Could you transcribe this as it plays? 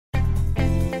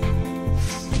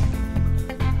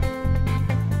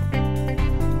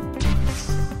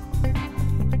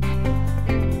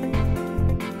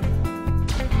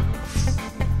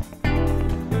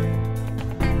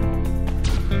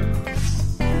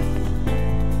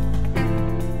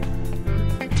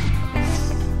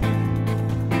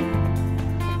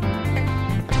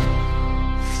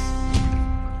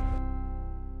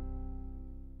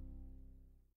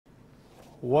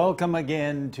Welcome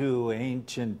again to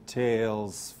Ancient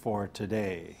Tales for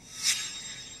Today.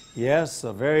 Yes,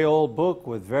 a very old book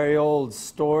with very old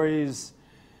stories.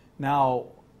 Now,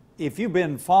 if you've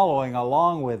been following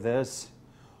along with this,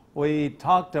 we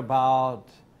talked about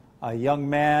a young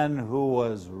man who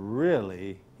was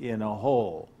really in a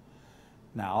hole.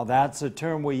 Now, that's a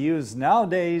term we use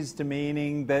nowadays to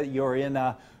meaning that you're in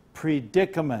a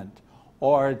predicament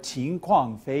or 情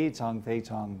况非常非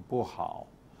常不好.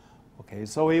 Okay,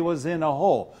 so he was in a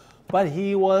hole, but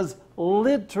he was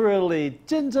literally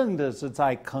真正的是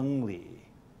在坑里.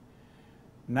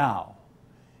 Now,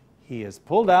 he is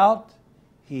pulled out,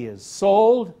 he is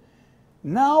sold.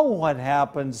 Now what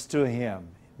happens to him?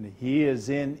 He is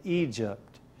in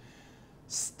Egypt.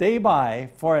 Stay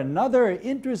by for another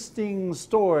interesting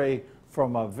story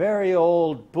from a very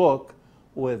old book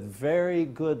with very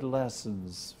good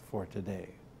lessons for today.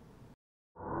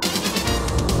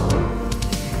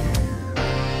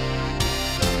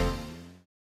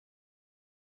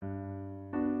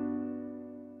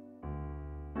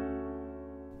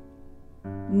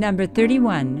 Number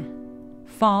 31,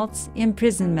 False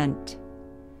Imprisonment.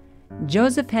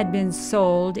 Joseph had been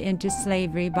sold into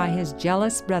slavery by his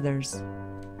jealous brothers.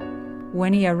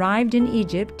 When he arrived in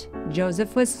Egypt,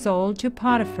 Joseph was sold to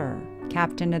Potiphar,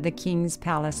 captain of the king's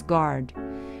palace guard.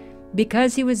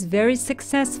 Because he was very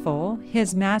successful,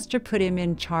 his master put him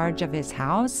in charge of his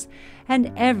house and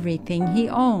everything he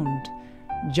owned.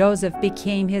 Joseph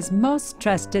became his most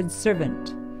trusted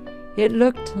servant. It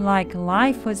looked like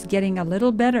life was getting a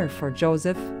little better for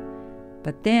Joseph.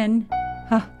 But then,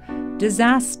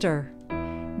 disaster.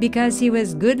 Because he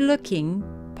was good-looking,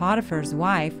 Potiphar's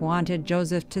wife wanted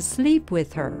Joseph to sleep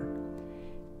with her.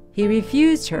 He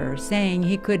refused her, saying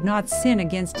he could not sin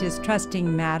against his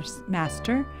trusting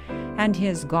master and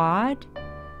his God.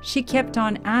 She kept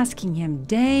on asking him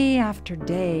day after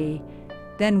day.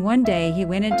 Then one day he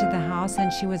went into the house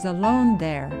and she was alone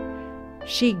there.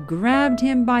 She grabbed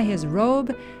him by his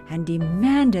robe and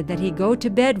demanded that he go to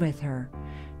bed with her.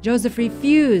 Joseph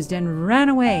refused and ran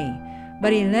away,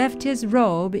 but he left his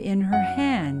robe in her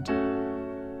hand.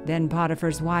 Then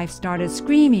Potiphar's wife started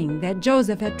screaming that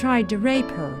Joseph had tried to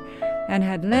rape her and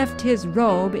had left his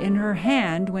robe in her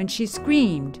hand when she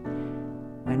screamed.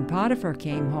 When Potiphar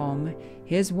came home,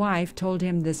 his wife told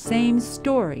him the same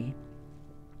story.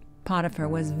 Potiphar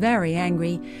was very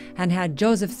angry and had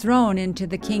Joseph thrown into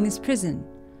the king's prison.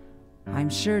 I'm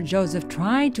sure Joseph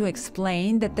tried to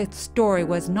explain that the story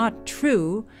was not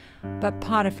true, but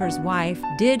Potiphar's wife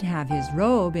did have his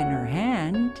robe in her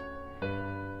hand.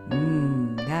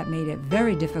 That made it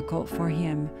very difficult for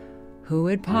him. Who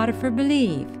would Potiphar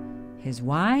believe? His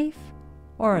wife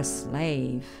or a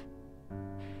slave?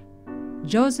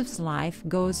 Joseph's life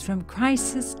goes from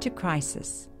crisis to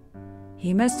crisis.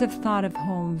 He must have thought of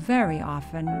home very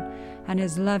often and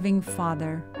his loving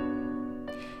father.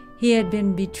 He had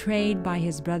been betrayed by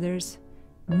his brothers.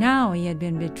 Now he had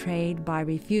been betrayed by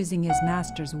refusing his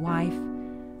master's wife.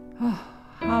 Oh,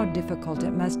 how difficult it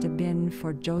must have been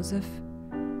for Joseph.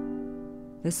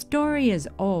 The story is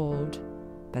old,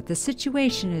 but the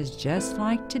situation is just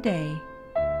like today.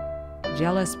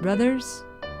 Jealous brothers,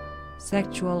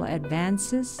 sexual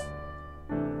advances,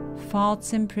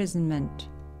 false imprisonment.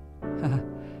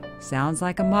 Sounds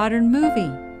like a modern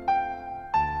movie.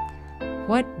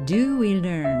 What do we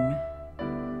learn?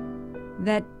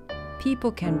 That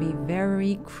people can be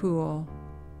very cruel.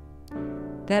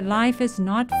 That life is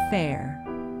not fair.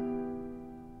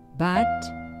 But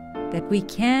that we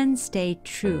can stay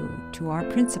true to our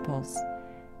principles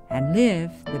and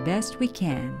live the best we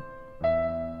can.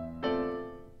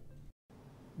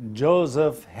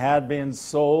 Joseph had been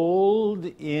sold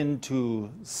into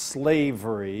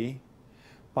slavery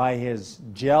by his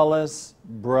jealous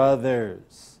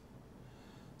brothers.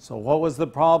 So what was the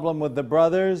problem with the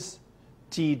brothers?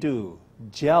 嫉妒,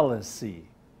 jealousy.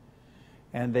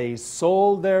 And they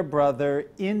sold their brother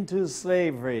into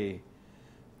slavery.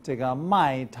 这个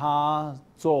卖他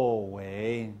作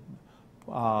为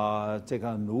这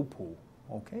个奴仆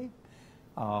okay?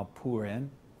 仆人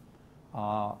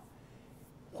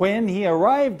When he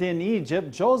arrived in Egypt,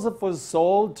 Joseph was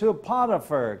sold to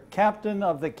Potiphar, captain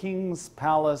of the king's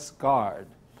palace guard.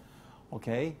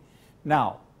 Okay?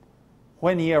 Now,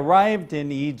 when he arrived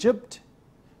in Egypt,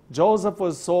 Joseph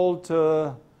was sold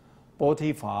to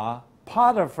Potiphar.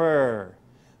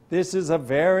 This is a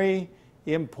very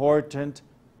important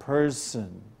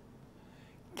person.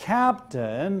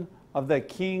 Captain of the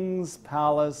king's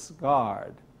palace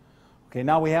guard. Okay,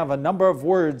 now we have a number of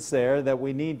words there that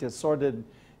we need to sort of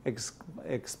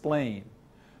explain.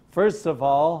 First of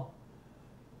all,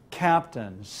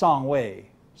 captain, 上尉,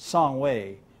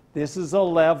 This is a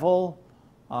level,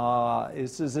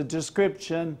 this is a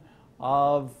description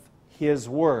of his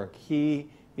work. He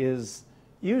is,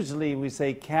 usually we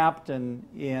say captain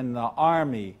in the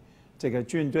army, 这个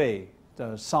军队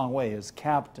的上尉 is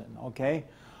captain, okay?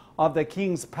 Of the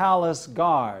king's palace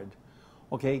guard.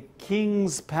 Okay,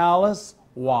 king's palace,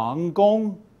 王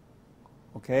宫.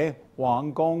 Okay,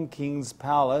 王宫, king's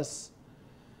palace.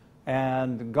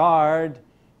 And guard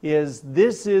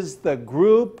this is the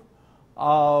group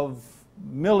of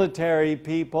military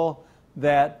people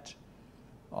that,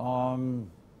 how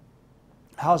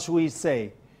should we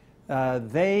say,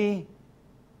 they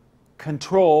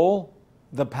control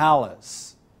the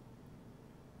palace.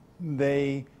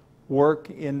 They work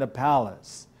in the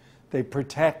palace. They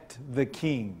protect the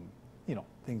king,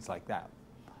 things like that.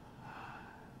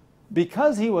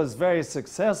 Because he was very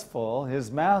successful,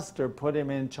 his master put him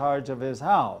in charge of his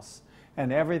house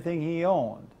and everything he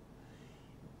owned.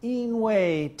 因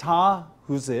为他,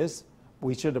 who's this?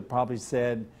 We should have probably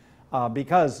said,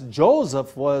 because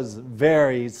Joseph was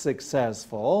very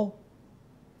successful,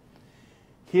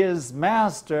 his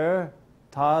master,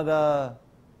 他的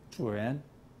主人,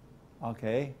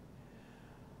 okay,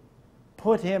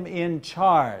 put him in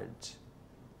charge.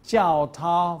 叫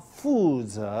他负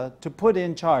责, to put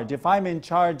in charge. If I'm in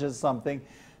charge of something,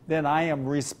 then I am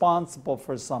responsible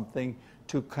for something,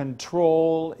 to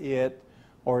control it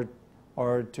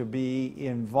or to be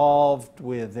involved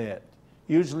with it.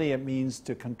 Usually it means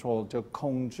to control, to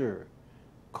控制,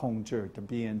 to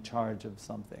be in charge of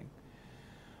something.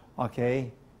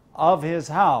 Okay, of his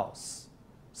house.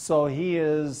 So he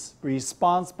is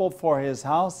responsible for his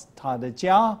house, 他的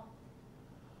家.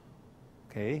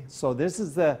 Okay, so this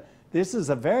is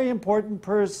a very important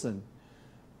person,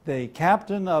 the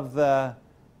captain of the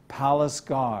palace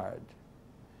guard.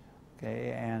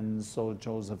 Okay, and so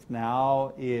Joseph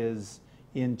now is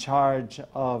in charge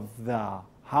of the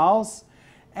house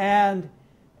and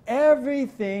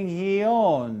everything he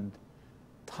owned,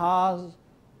 他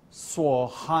所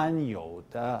含有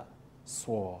的.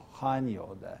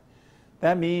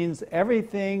 That means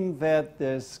everything that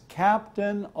this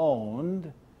captain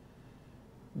owned,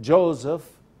 Joseph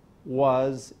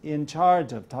was in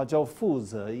charge of. 他就负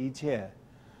责一切,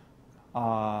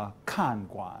 看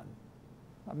管.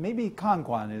 Maybe 看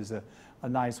管 is a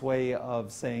nice way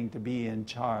of saying to be in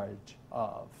charge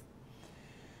of.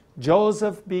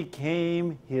 Joseph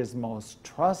became his most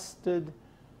trusted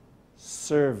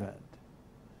servant.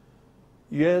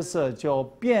 约瑟就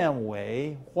变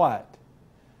为 what?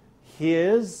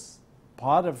 His,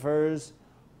 Potiphar's,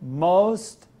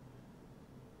 most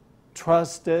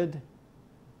trusted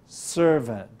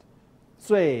servant.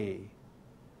 最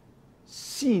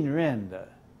信任的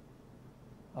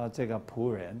这个仆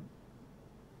人.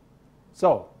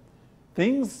 So,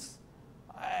 things,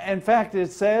 in fact,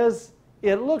 it says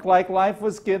it looked like life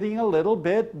was getting a little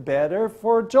bit better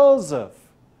for Joseph.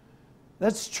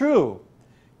 That's true.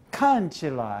 看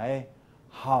起来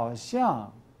好像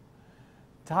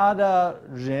他的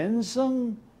人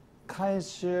生开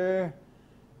始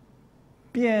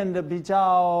变得比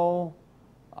较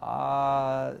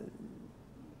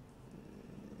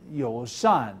友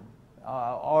善,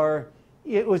 or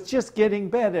it was just getting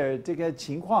better. 这个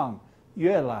情况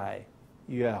越来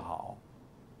越好.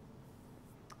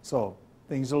 So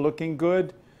things are looking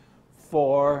good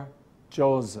for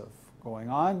Joseph. Going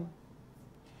on.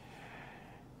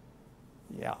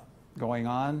 Yeah, going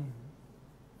on.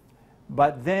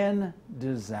 But then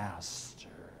disaster.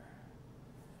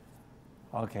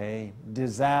 Okay,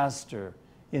 disaster.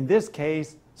 In this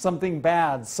case, something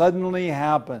bad suddenly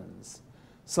happens.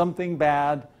 Something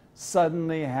bad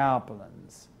suddenly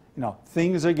happens.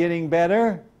 Things are getting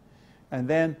better, and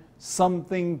then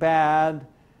something bad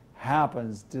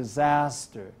happens.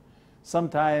 Disaster.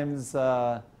 Sometimes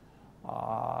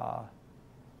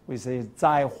we say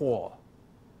灾祸.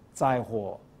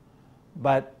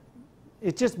 But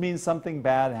it just means something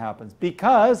bad happens.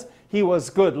 Because he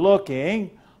was good looking,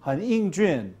 很英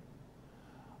俊.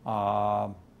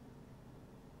 Are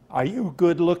you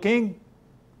good looking?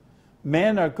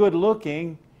 Men are good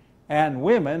looking and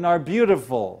women are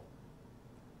beautiful.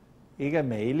 一个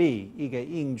美丽, 一个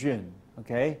英俊.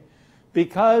 Okay?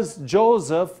 Because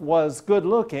Joseph was good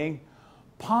looking,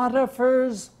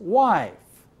 Potiphar's wife,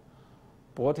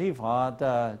 波提乏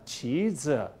的妻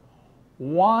子,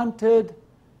 wanted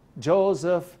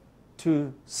Joseph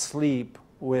to sleep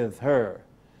with her.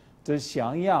 就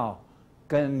想要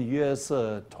跟约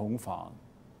瑟同房.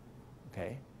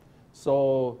 Okay?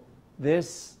 So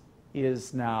this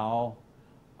is now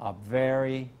a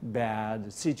very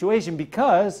bad situation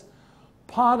because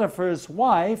Potiphar's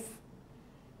wife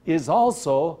is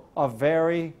also a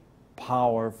very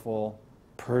powerful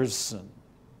person.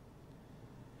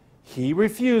 He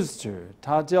refused her.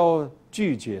 他就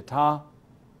拒绝她。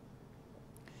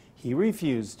He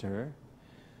refused her,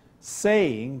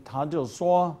 saying, 他就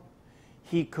说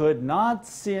he could not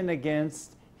sin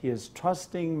against his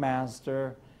trusting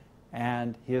master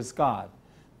and his God.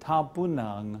 他不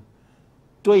能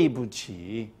对不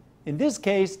起。In this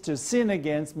case, to sin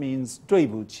against means 对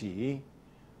不起。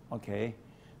Okay?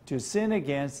 To sin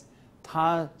against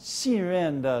他信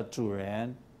任的主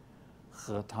人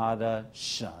和他的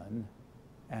神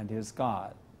and his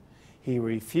God. He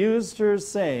refused her,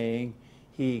 saying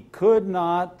he could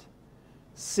not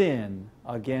sin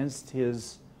against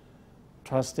his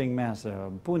trusting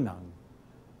master. 不能，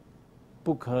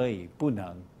不可以，不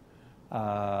能，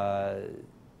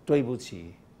对不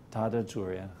起他的主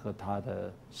人和他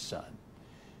的神。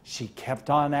She kept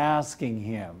on asking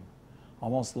him,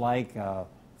 almost like a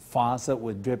faucet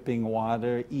with dripping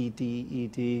water, et,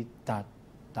 dot,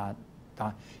 dot,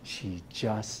 dot. She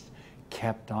just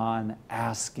kept on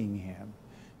asking him,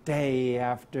 day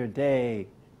after day,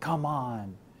 come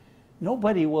on.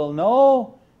 Nobody will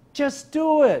know. Just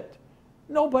do it.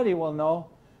 Nobody will know.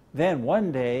 Then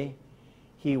one day,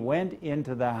 he went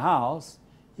into the house.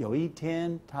 有一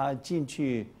天，他进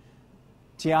去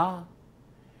家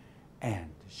and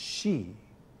she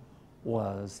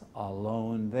was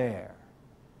alone there.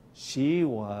 She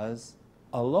was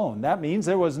alone. That means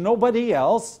there was nobody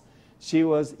else. She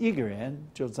was 一个人，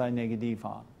就在那个地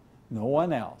方。No one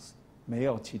else. 没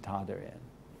有其他的人。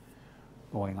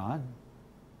Going on.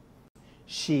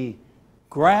 She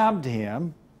grabbed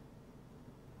him.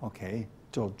 Okay,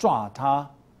 就抓他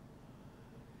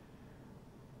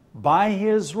by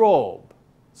his robe.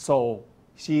 So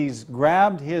she's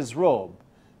grabbed his robe.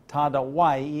 他的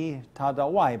外衣，他的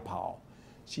外袍。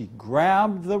She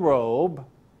grabbed the robe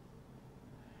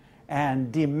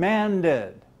and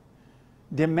demanded.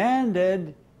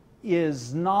 Demanded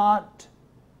is not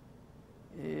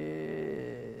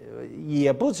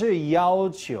也不是要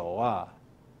求啊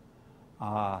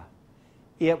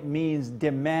it means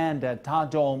demand 他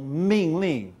就命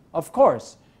令 Of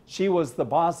course, she was the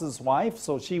boss's wife,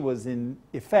 so she was in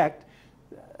effect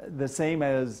the same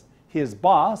as his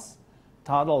boss,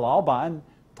 他的老板，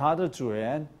他的主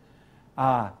人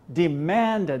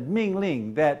demanded 命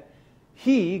令 that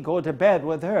he go to bed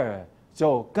with her,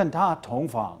 就跟他同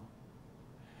房。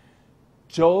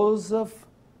Joseph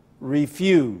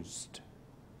refused.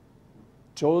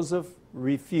 Joseph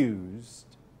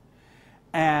refused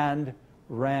and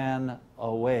ran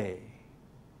away.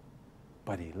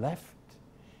 But he left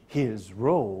his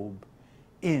robe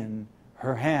in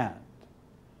her hand.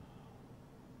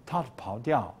 他跑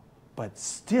掉 but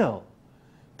still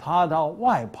他的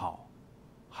外袍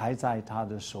还在他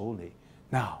的手里。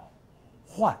Now,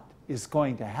 what is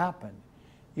going to happen?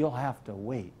 You'll have to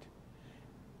wait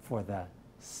for the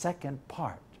second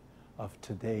part of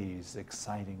today's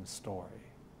exciting story.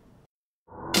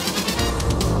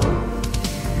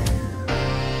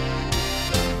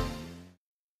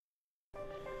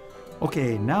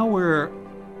 Okay, now we're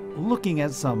looking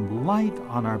at some light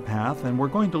on our path, and we're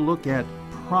going to look at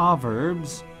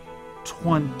Proverbs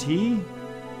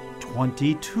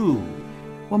 20:22.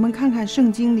 我们看看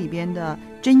圣经里边的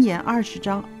箴言20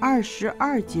章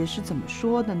22节是怎么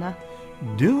说的呢？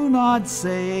 Do not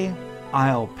say,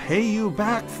 I'll pay you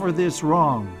back for this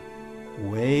wrong.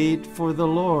 Wait for the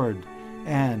Lord,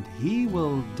 and he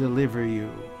will deliver you.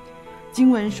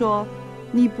 经文说，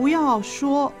你不要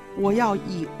说我要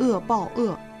以恶报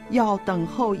恶，要等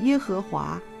候耶和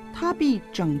华，他必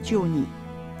拯救你。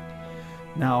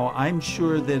 Now, I'm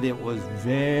sure that it was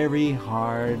very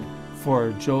hard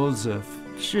for Joseph.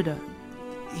 是的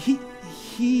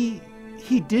He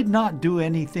did not do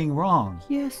anything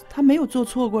wrong.，Yes， 他没有做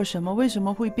错过什么，为什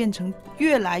么会變成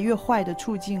越來越壞的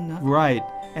處境呢？ Right.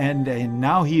 And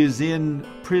now he is in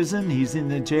prison. He's in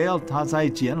the jail. 他在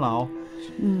监牢。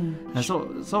And so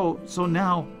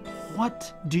now,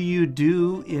 what do you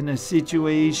do in a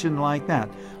situation like that?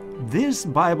 This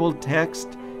Bible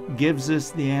text gives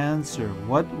us the answer.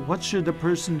 What should the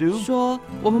person do? 說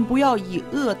我們不要以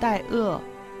惡待惡，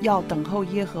要等候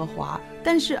耶和華。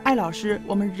但是艾老師，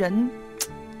我們人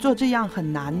做這樣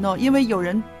很難哦，因為有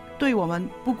人對我們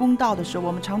不公道的時候，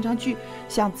我們常常去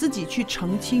想自己去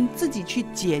澄清，自己去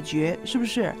解決，是不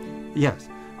是？ Yes,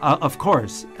 of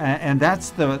course. And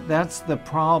that's the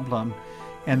problem.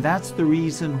 And that's the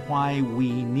reason why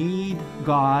we need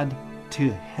God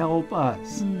to help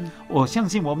us. 我相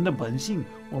信我们的本性，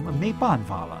我们没办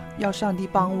法了。要上帝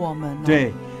幫我們哦。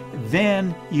對.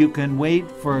 Then you can wait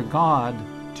for God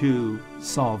to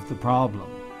solve the problem.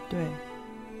 對。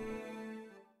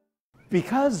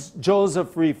Because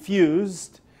Joseph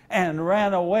refused and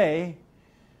ran away,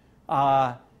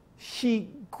 he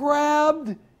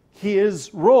grabbed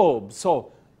his robe.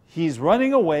 So he's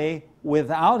running away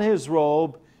without his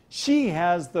robe. She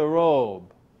has the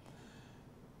robe.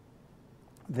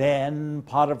 Then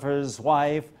Potiphar's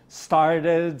wife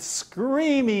started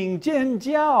screaming, 尖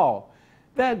叫,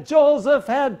 that Joseph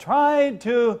had tried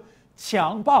to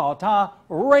强暴她,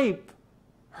 rape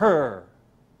her.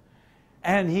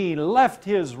 And he left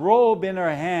his robe in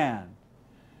her hand.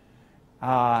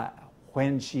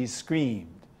 When she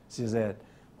screamed, she said,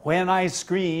 when I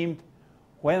screamed,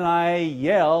 when I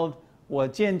yelled, 我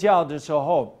尖叫的时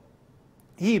候,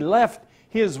 he left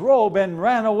his robe and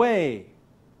ran away.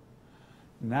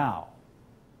 Now,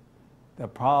 the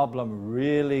problem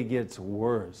really gets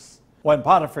worse. When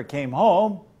Potiphar came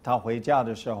home, 他回家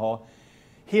的时候,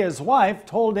 his wife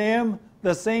told him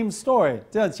the same story.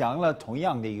 这讲了同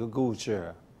样的一个故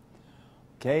事.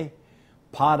 Okay?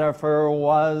 Potiphar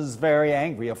was very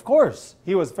angry. Of course,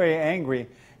 he was very angry.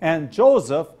 And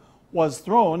Joseph was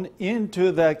thrown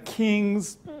into the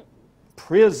king's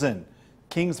prison.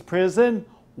 King's prison,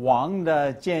 王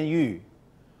的监狱.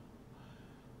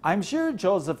 I'm sure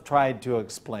Joseph tried to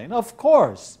explain. Of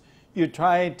course, you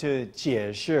tried to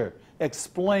解释,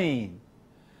 explain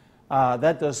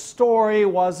that the story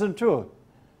wasn't true.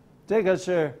 这个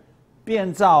是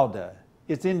编造的.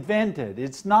 It's invented.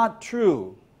 It's not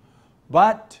true.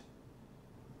 But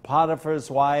Potiphar's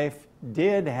wife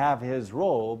did have his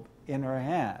robe in her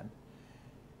hand.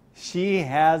 She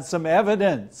had some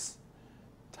evidence.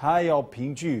 她有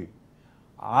凭据.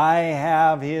 I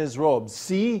have his robe.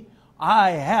 See,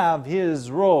 I have his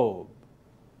robe.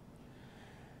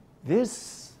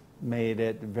 This made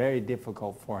it very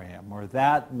difficult for him, or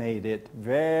that made it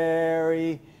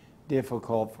very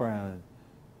difficult for him.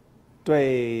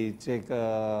 对这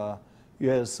个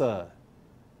约瑟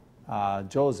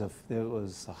Joseph, it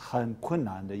was 很困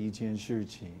难的一件事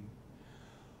情.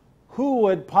 Who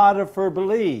would Potiphar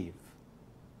believe?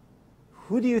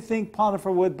 Who do you think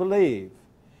Potiphar would believe?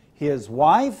 His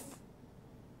wife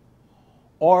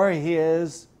or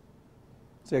his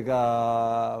这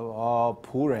个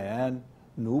仆人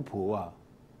奴仆啊?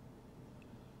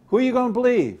 Who are you going to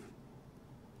believe?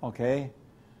 Okay,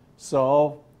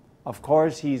 so of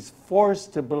course he's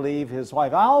forced to believe his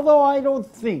wife. Although I don't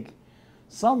think,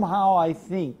 somehow I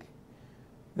think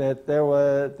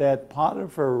that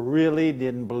Potiphar really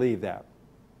didn't believe that.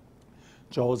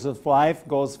 Joseph's life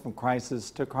goes from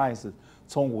crisis to crisis.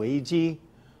 从危机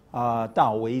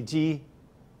到危机,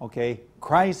 okay,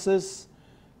 crisis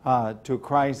to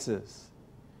crisis.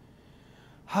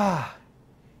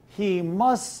 He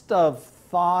must have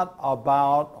thought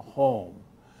about home.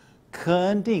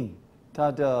 肯定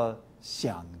他的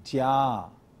想家.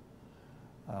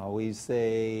 We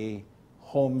say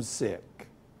homesick.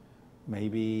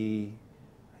 Maybe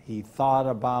he thought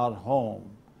about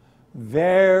home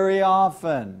very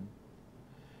often.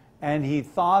 And he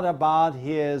thought about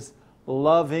his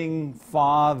loving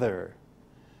father.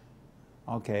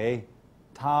 Okay,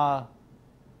 他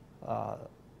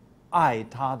爱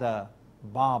他的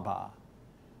爸爸，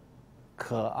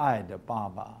可爱的爸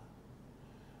爸.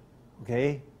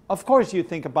 Okay, of course you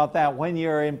think about that when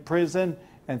you're in prison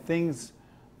and things.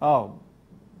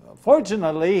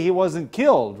 Fortunately, he wasn't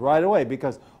killed right away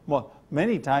because, well,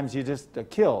 many times you just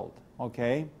killed.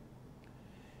 Okay,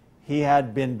 he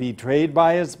had been betrayed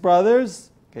by his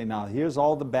brothers. Okay, now here's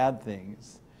all the bad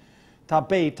things. 他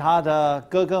被他的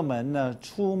哥哥们呢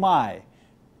出卖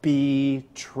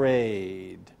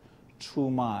betrayed. 出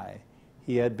卖.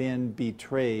 He had been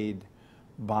betrayed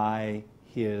by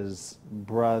his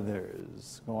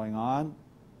brothers. Going on.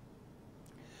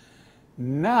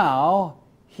 Now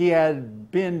he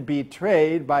had been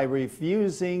betrayed by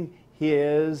refusing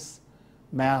his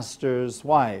master's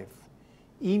wife.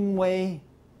 因为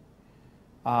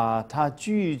他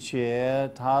拒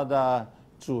绝他的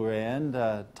主人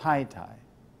的太太，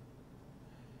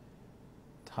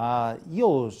他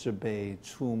又是被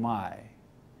出卖。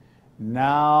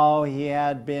Now he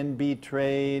had been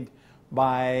betrayed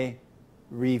by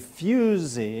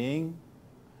refusing,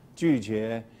 拒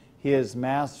绝 his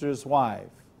master's wife.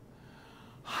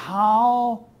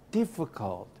 How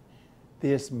difficult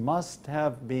this must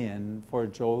have been for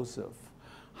Joseph.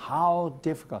 How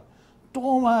difficult.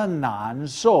 多么难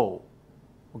受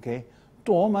 ，OK，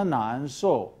 多么难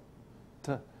受，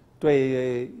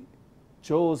对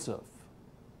Joseph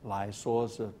来说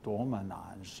是多么难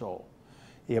受。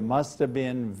It must have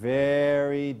been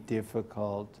very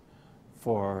difficult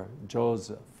for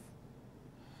Joseph.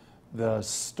 The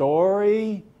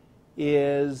story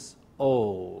is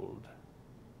old.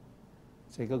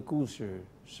 这个故事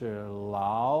是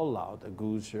老老的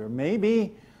故事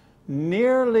maybe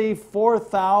nearly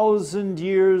 4,000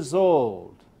 years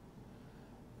old.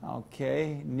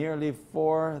 Okay, nearly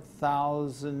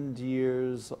 4,000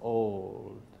 years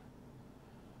old.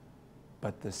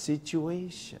 But the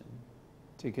situation,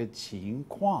 这个情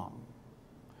况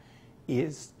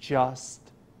is just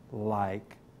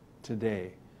like today.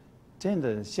 真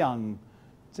的像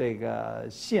这个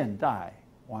现代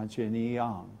完全一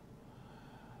样。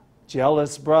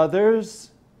Jealous brothers,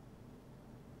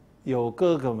 有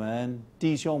哥哥们、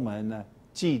弟兄们呢，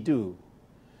嫉妒。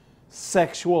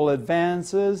Sexual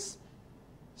advances,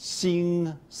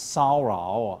 性骚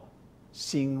扰，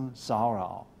性骚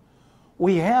扰。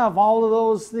We have all of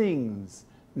those things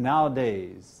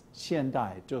nowadays. 现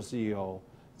代就是有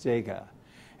这个。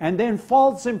And then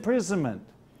false imprisonment.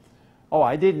 Oh,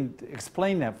 I didn't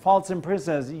explain that. False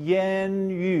imprisonment is 冤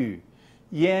狱。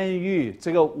监狱，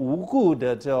这个无辜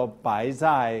的就摆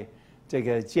在这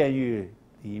个监狱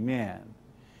里面。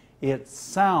It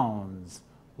sounds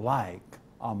like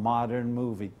a modern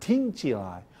movie. 听起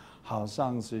来好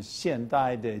像是现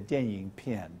代的电影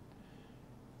片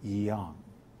一样。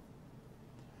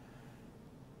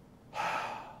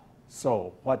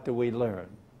So, what do we learn?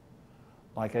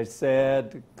 Like I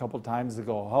said a couple times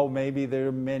ago, oh, maybe there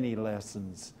are many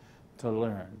lessons to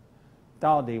learn.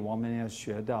 到底我们要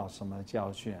学到什么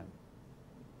教训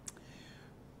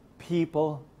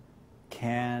 ？People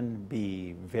can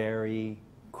be very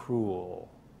cruel.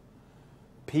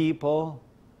 People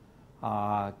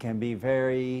can be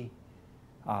very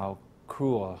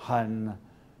cruel. 很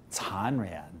残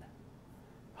忍，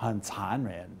很残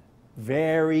忍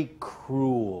very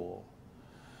cruel.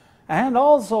 And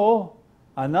also,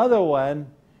 another one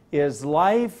is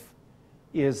life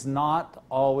is not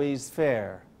always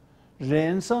fair.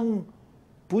 人生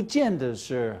不见得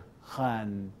是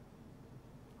很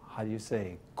how do you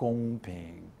say 公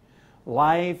平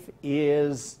Life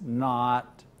is not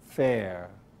fair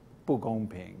不公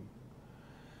平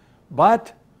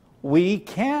But we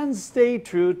can stay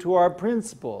true to our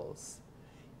principles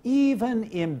Even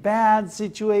in bad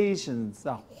situations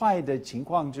在坏的情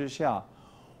况之下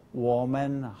我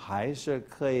们还是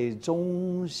可以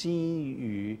忠心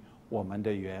于我们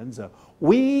的原则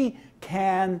We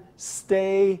can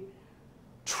stay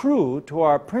true to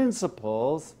our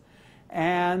principles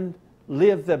and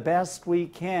live the best we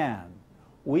can.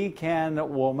 We can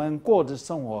我们过的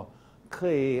生活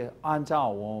可以按照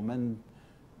我们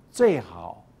最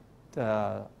好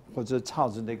的或者朝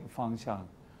着那个方向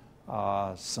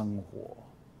生活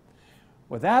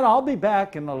With that, I'll be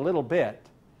back in a little bit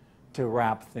to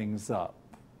wrap things up.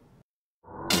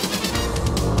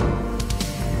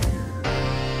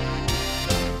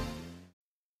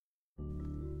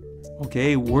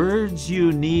 Okay, words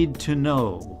you need to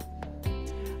know.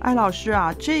 艾老师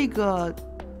啊，这个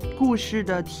故事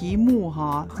的题目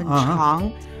很长，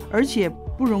而且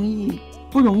不容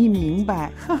易明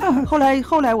白。后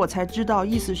来我才知道，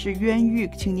意思是冤狱，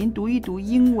请您读一读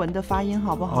英文的发音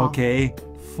好不好 Okay,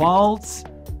 false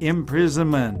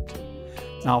imprisonment.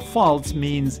 Now, false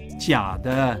means 假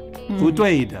的，不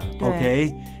对的。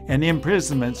Okay, and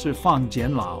imprisonment 是放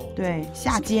监牢。对，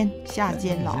下监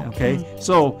牢。Okay,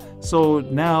 so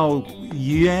now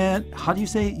冤 how do you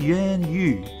say 冤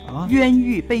狱冤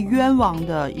狱被冤枉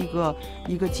的一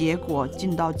个结果，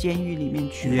进到监狱里面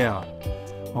去。Yeah.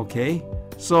 Okay.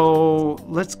 So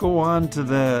let's go on to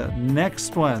the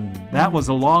next one. That was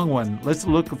a long one. Let's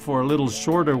look for a little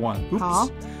shorter one. Oops. 好。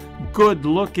Good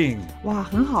looking. 哇，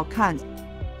很好看。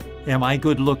Am I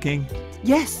good looking?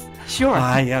 Yes, sure.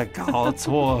 哎呀，搞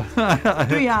错。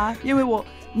对呀，因为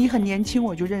你很年轻，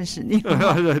我就认识你。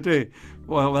对。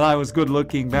Well, I was good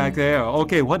looking back there.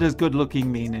 Okay, what does good looking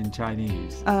mean in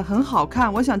Chinese? 很好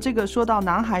看。我想这个说到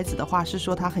男孩子的话，是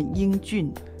说他很英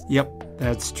俊。Yep,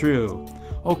 that's true.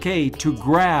 Okay, to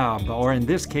grab, or in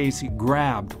this case,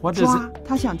 grabbed. What does it?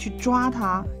 他想去抓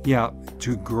他。Yeah,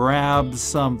 to grab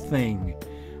something,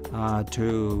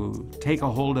 to take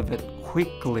a hold of it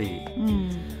quickly.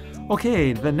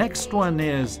 Okay, the next one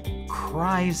is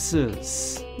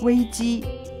crisis. 危机。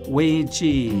危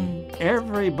机.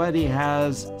 Everybody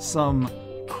has some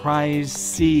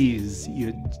crises.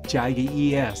 You 加一个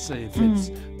es if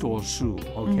it's 多数,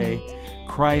 okay?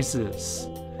 Crisis.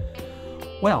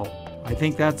 Well, I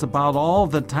think that's about all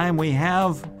the time we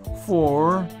have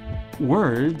for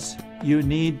words you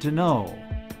need to know.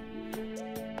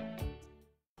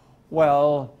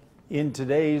 Well, in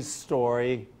today's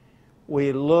story,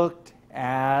 we looked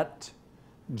at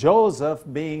Joseph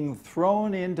being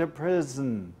thrown into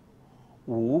prison,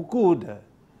 无辜的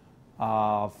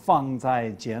放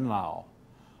在监牢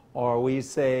or we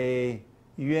say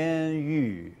yuan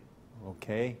yu.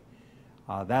 Okay?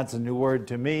 That's a new word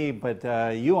to me, but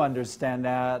you understand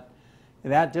that.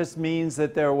 That just means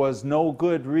that there was no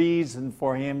good reason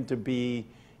for him to be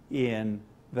in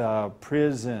the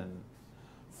prison.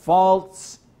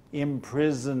 False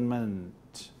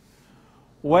imprisonment.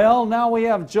 Well, now we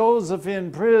have Joseph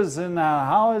in prison. Now,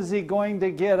 how is he going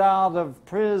to get out of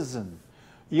prison?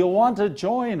 You'll want to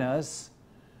join us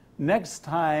next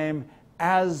time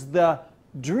as the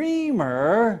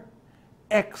dreamer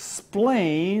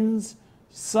explains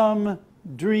some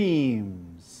dreams.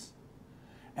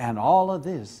 And all of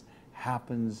this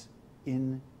happens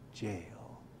in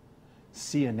jail.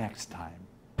 See you next time.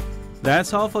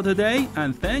 That's all for today,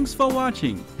 and thanks for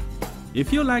watching.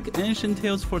 If you like Ancient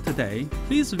Tales for Today,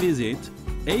 please visit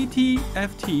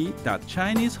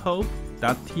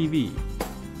atft.chinesehope.tv.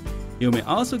 You may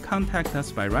also contact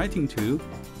us by writing to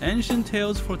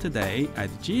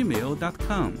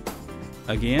ancienttalesfortoday@gmail.com.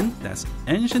 Again, that's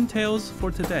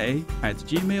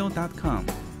ancienttalesfortoday@gmail.com.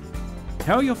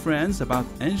 Tell your friends about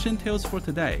Ancient Tales for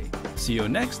Today. See you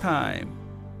next time.